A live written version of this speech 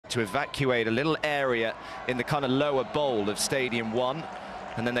to evacuate a little area in the kind of lower bowl of Stadium 1.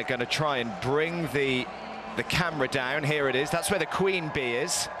 And then they're going to try and bring the camera down. Here it is. That's where the Queen Bee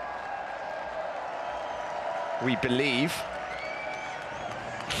is, we believe.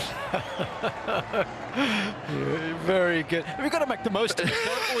 Yeah, very good. We've got to make the most of it,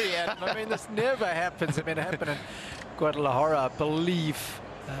 don't we, Adam? I mean, this never happens. I mean, it happened in Guadalajara, I believe,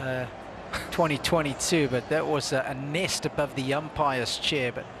 2022, but that was a nest above the umpire's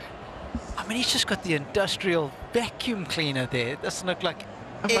chair. But I mean, he's just got the industrial vacuum cleaner there. It doesn't look like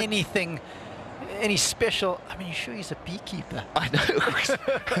anything, any special. I mean, you sure he's a beekeeper? I know.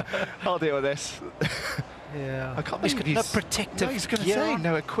 I'll deal with this. Yeah. I can't he's believe got no protective he's going to gear say on.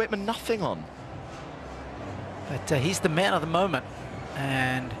 no equipment, nothing on. But he's the man of the moment,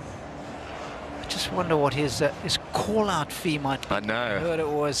 and I just wonder what his call-out fee might be. I know. I heard it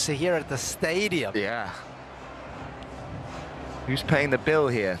was here at the stadium. Yeah. Who's paying the bill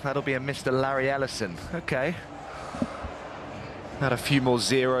here? That'll be a Mr. Larry Ellison. Okay. Had a few more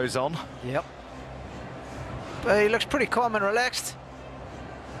zeros on. Yep. But he looks pretty calm and relaxed.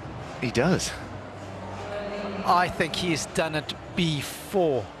 He does. I think he's done it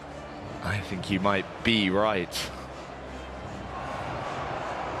before. I think you might be right.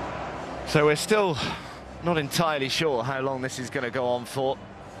 So we're still not entirely sure how long this is going to go on for.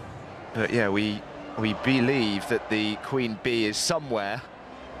 But yeah, we believe that the Queen Bee is somewhere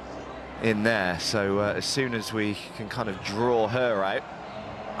in there. So as soon as we can kind of draw her out,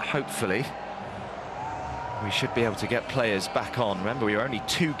 hopefully, we should be able to get players back on. Remember, we were only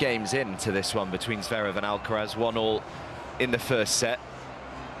 2 games into this one between Zverev and Alcaraz, 1-1 in the first set.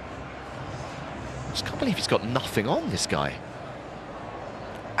 I just can't believe he's got nothing on, this guy.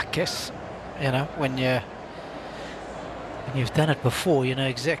 I guess, you know, when you've done it before, you know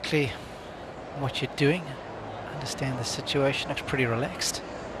exactly what you're doing, understand the situation. Looks pretty relaxed.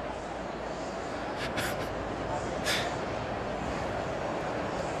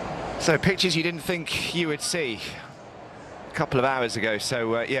 So pictures you didn't think you would see a couple of hours ago.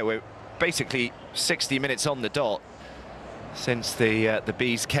 So yeah, we're basically 60 minutes on the dot since the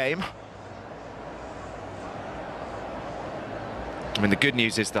bees came. I mean, the good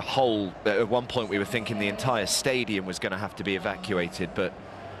news is the whole, at one point we were thinking the entire stadium was going to have to be evacuated, but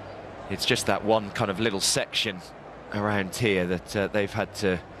it's just that one kind of little section around here that they've had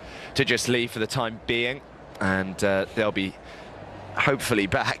to just leave for the time being, and they'll be hopefully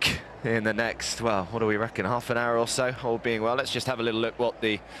back in the next, well, what do we reckon, half an hour or so, all being well. Let's just have a little look what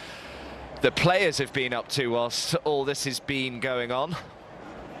the players have been up to whilst all this has been going on.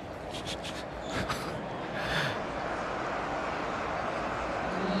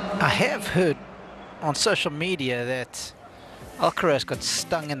 I have heard on social media that Alcaraz got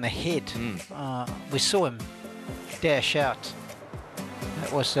stung in the head. We saw him dash out.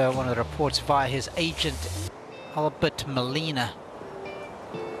 That was one of the reports via his agent, Albert Molina.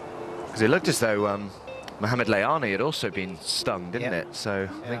 Because it looked as though Mohamed Layani had also been stung, didn't it? So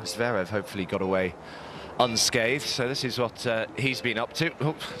I think Zverev hopefully got away unscathed. So this is what he's been up to.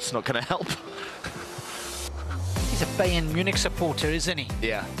 Oh, it's not going to help. He's a beIN Munich supporter, isn't he?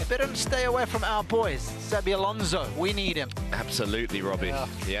 Yeah. They better stay away from our boys. Xabi Alonso, we need him. Absolutely, Robbie.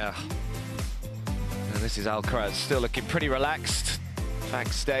 Yeah. And this is Alcaraz, still looking pretty relaxed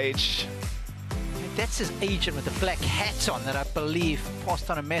backstage. That's his agent with the black hat on that I believe passed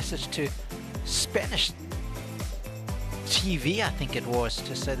on a message to Spanish TV, I think it was,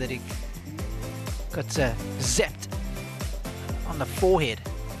 to say that he got zapped on the forehead.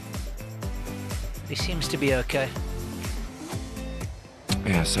 He seems to be okay.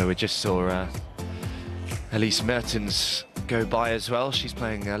 Yeah, so we just saw Elise Mertens go by as well. She's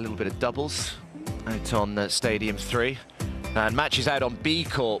playing a little bit of doubles out on Stadium 3. And matches out on B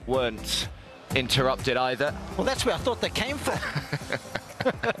court weren't interrupted either. Well, that's where I thought they came from.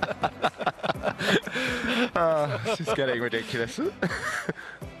 This is getting ridiculous.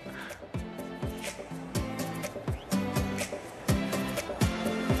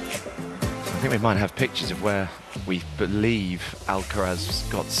 I think we might have pictures of where we believe Alcaraz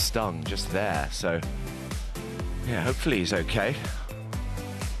got stung just there, so yeah, hopefully he's okay.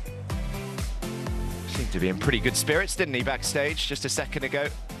 Seemed to be in pretty good spirits, didn't he, backstage just a second ago?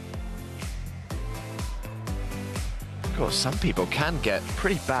 Of course, some people can get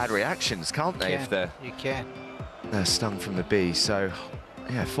pretty bad reactions, can't they, if they're stung from the bee. So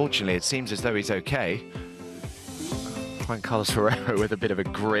yeah, fortunately it seems as though he's okay. Juan Carlos Ferrero with a bit of a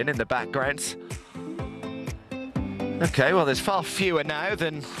grin in the background. Okay, well, there's far fewer now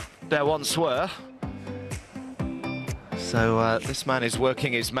than there once were. So this man is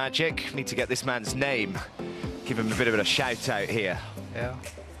working his magic. Need to get this man's name. Give him a bit of a shout out here. Yeah.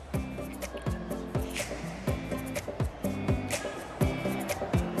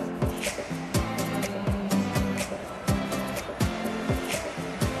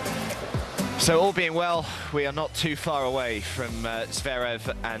 So all being well, we are not too far away from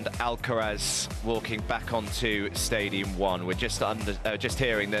Zverev and Alcaraz walking back onto Stadium 1. We're just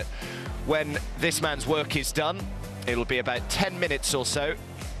hearing that when this man's work is done, it'll be about 10 minutes or so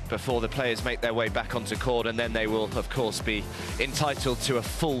before the players make their way back onto court, and then they will, of course, be entitled to a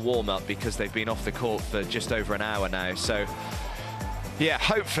full warm-up because they've been off the court for just over an hour now. So, yeah,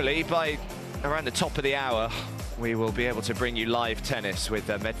 hopefully by around the top of the hour, we will be able to bring you live tennis with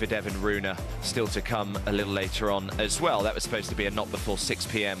Medvedev and Rune still to come a little later on as well. That was supposed to be a not before 6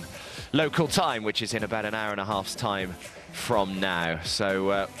 p.m. local time, which is in about an hour and a half's time from now.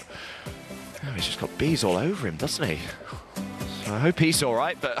 So, oh, he's just got bees all over him, doesn't he? So I hope he's all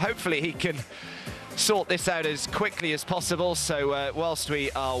right, but hopefully he can sort this out as quickly as possible. So whilst we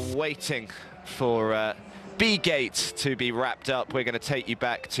are waiting for B-Gate to be wrapped up, we're going to take you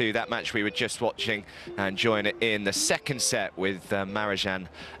back to that match we were just watching and join it in the second set with Marijan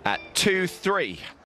at 2-3.